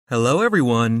Hello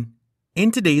everyone!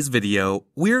 In today's video,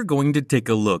 we're going to take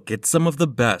a look at some of the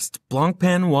best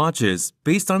Blancpain watches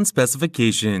based on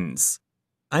specifications.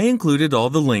 I included all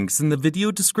the links in the video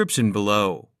description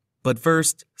below. But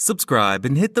first, subscribe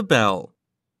and hit the bell.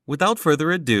 Without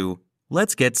further ado,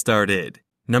 let's get started.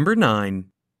 Number 9.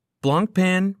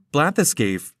 Blancpain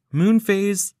Blancpain Moon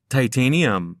Phase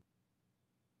Titanium.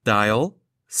 Dial: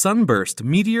 Sunburst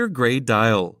Meteor Gray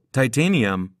Dial,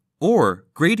 Titanium, or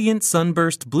Gradient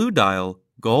Sunburst Blue Dial,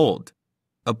 Gold.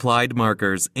 Applied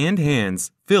markers and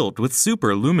hands filled with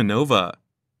Super Luminova.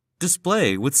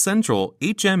 Display with central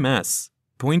HMS,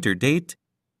 pointer date,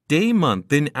 day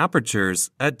month in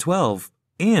apertures at 12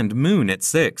 and moon at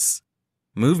 6.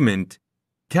 Movement: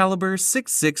 caliber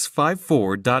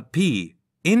 6654.P,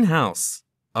 in-house,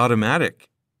 automatic.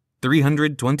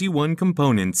 321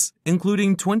 components,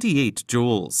 including 28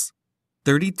 jewels.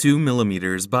 32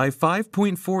 mm by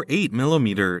 5.48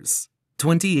 mm.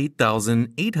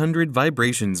 28,800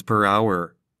 vibrations per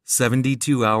hour.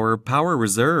 72-hour power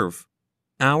reserve.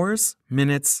 Hours,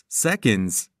 minutes,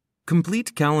 seconds.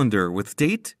 Complete calendar with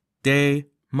date, day,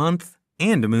 month,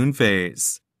 and moon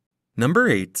phase. Number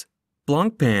 8.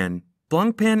 Blancpain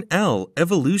Blancpain L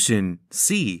Evolution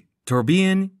C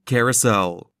Tourbillon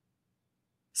Carousel.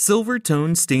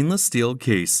 Silver-toned stainless steel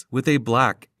case with a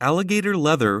black alligator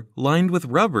leather lined with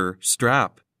rubber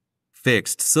strap.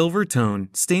 Fixed silver-tone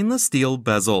stainless steel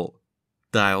bezel.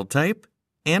 Dial type: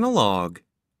 analog.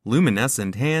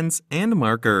 Luminescent hands and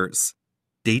markers.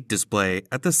 Date display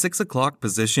at the 6 o'clock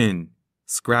position.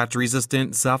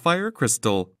 Scratch-resistant sapphire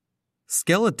crystal.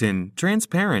 Skeleton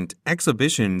transparent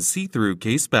exhibition see-through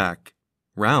caseback.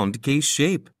 Round case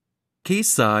shape. Case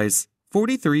size: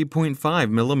 43.5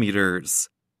 mm.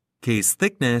 Case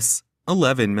thickness: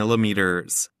 11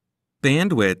 mm.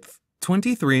 Bandwidth: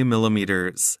 23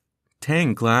 mm.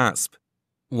 Tang clasp.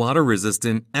 Water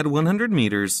resistant at 100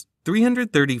 meters,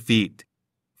 330 feet.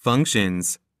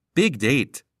 Functions: big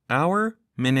date, hour,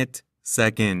 minute,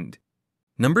 second.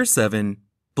 Number 7.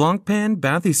 Blancpain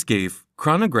Bathyscaphe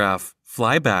Chronograph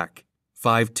Flyback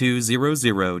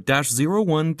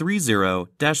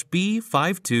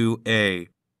 5200-0130-B52A.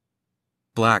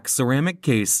 Black ceramic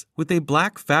case with a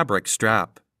black fabric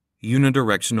strap.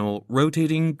 Unidirectional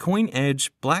rotating coin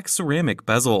edge black ceramic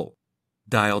bezel.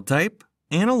 Dial type: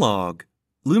 analog.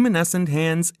 Luminescent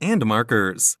hands and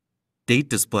markers. Date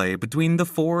display between the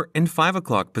 4 and 5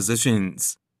 o'clock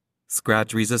positions.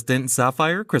 Scratch-resistant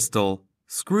sapphire crystal.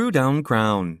 Screw-down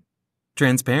crown.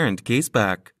 Transparent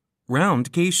caseback.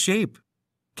 Round case shape.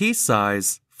 Case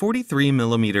size: 43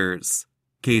 mm.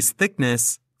 Case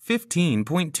thickness: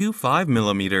 15.25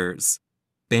 mm.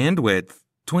 Bandwidth: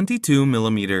 22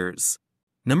 mm.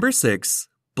 Number 6.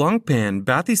 Blancpain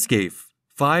Bathyscaphe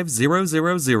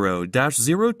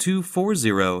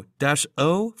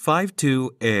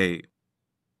 5000-0240-052A.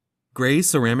 Gray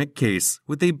ceramic case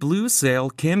with a blue sail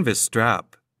canvas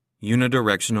strap.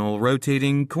 Unidirectional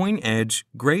rotating coin edge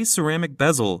gray ceramic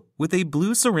bezel with a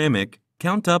blue ceramic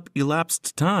count up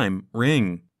elapsed time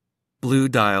ring. Blue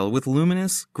dial with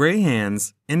luminous gray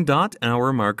hands and dot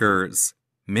hour markers.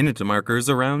 Minute markers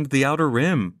around the outer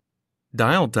rim.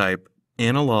 Dial type: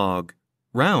 analog.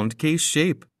 Round case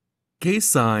shape. Case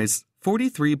size: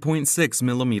 43.6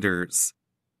 mm.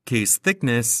 Case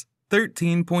thickness: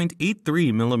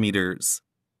 13.83 mm.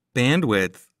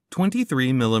 Bandwidth: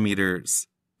 23 mm.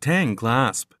 Tang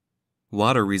clasp.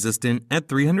 Water resistant at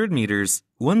 300 meters,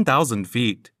 1,000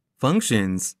 feet.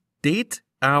 Functions: date,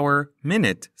 hour,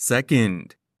 minute,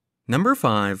 second. Number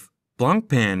 5.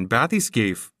 Blancpain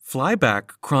Bathyscaphe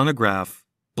Flyback Chronograph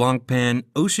Blancpain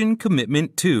Ocean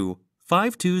Commitment 2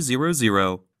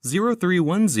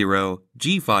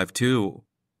 5200-0310-G52.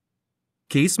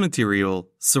 Case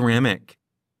material: ceramic.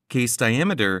 Case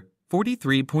diameter: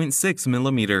 43.6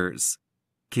 mm.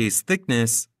 Case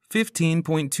thickness: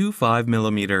 15.25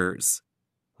 mm.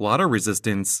 Water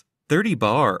resistance: 30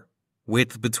 bar.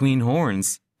 Width between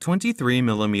horns: 23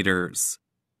 mm.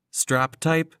 Strap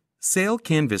type: sail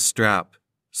canvas strap.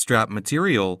 Strap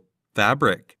material: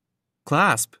 fabric.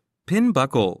 Clasp: pin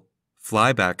buckle.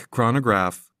 Flyback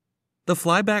chronograph. The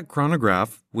flyback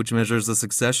chronograph, which measures a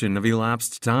succession of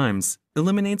elapsed times,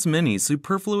 eliminates many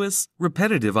superfluous,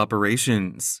 repetitive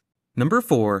operations. Number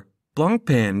 4.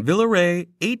 Blancpain Villeray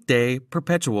 8-Day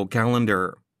Perpetual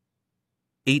Calendar.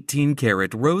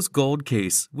 18-karat rose gold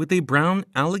case with a brown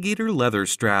alligator leather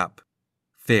strap.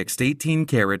 Fixed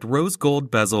 18-karat rose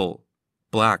gold bezel.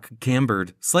 Black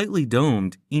cambered, slightly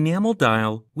domed, enamel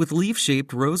dial with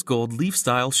leaf-shaped rose gold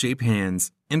leaf-style shape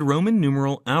hands and Roman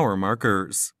numeral hour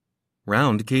markers.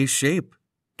 Round case shape.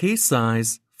 Case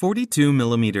size: 42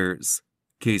 mm.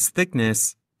 Case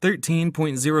thickness: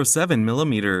 13.07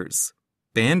 millimeters.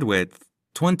 Bandwidth,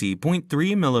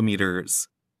 20.3 millimeters.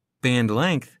 Band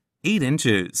length, 8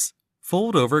 inches.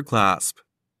 Fold over clasp.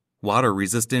 Water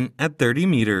resistant at 30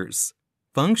 meters.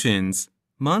 Functions,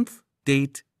 month,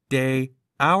 date, day,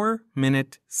 hour,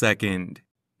 minute, second.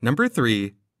 Number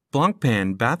 3.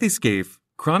 Blancpain Bathyscaphe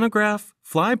Chronograph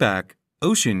Flyback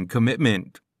Ocean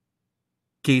Commitment.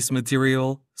 Case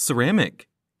material, ceramic.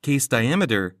 Case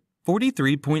diameter,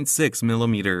 43.6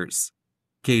 millimeters.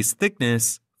 Case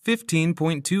thickness,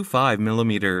 15.25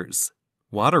 millimeters.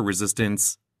 Water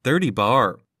resistance, 30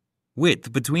 bar.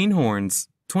 Width between horns,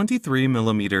 23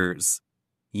 millimeters.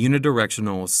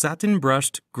 Unidirectional satin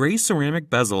brushed gray ceramic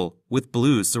bezel with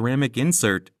blue ceramic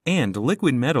insert and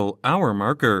liquid metal hour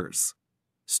markers.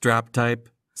 Strap type,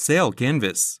 sail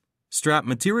canvas. Strap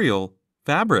material,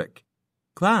 fabric.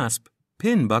 Clasp,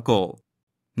 pin buckle.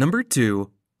 Number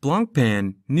 2.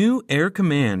 Blancpain New Air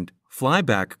Command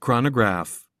Flyback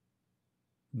Chronograph.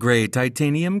 Gray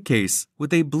titanium case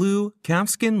with a blue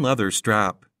calfskin leather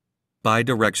strap.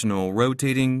 Bidirectional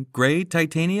rotating gray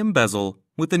titanium bezel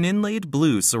with an inlaid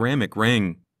blue ceramic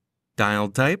ring. Dial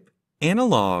type,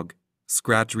 analog.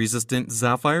 Scratch-resistant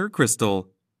sapphire crystal.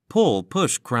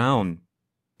 Pull-push crown.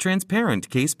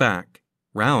 Transparent case back.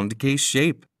 Round case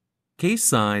shape. Case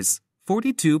size,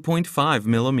 42.5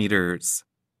 millimeters.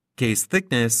 Case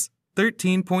thickness,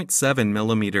 13.7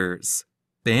 millimeters.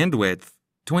 Bandwidth,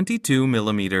 22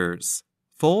 millimeters.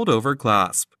 Fold over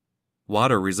clasp.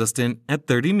 Water resistant at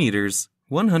 30 meters,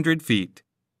 100 feet.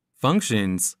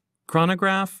 Functions,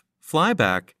 chronograph,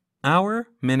 flyback, hour,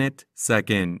 minute,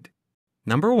 second.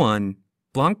 Number 1.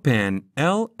 Blancpain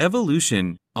L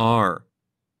Evolution R.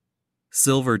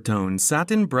 Silver tone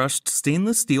satin brushed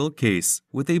stainless steel case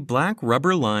with a black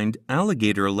rubber-lined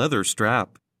alligator leather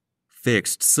strap.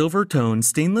 Fixed silver tone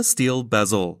stainless steel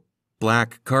bezel.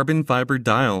 Black carbon fiber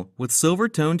dial with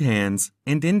silver-toned hands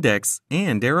and index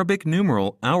and Arabic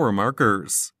numeral hour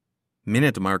markers.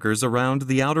 Minute markers around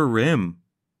the outer rim.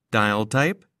 Dial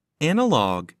type,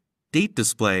 analog. Date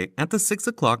display at the 6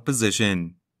 o'clock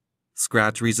position.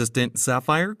 Scratch-resistant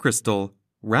sapphire crystal,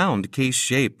 round case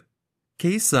shape.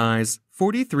 Case size,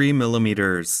 43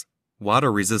 millimeters.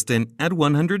 Water resistant at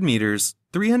 100 meters,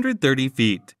 330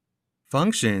 feet.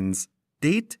 Functions,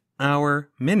 date,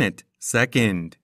 hour, minute, second.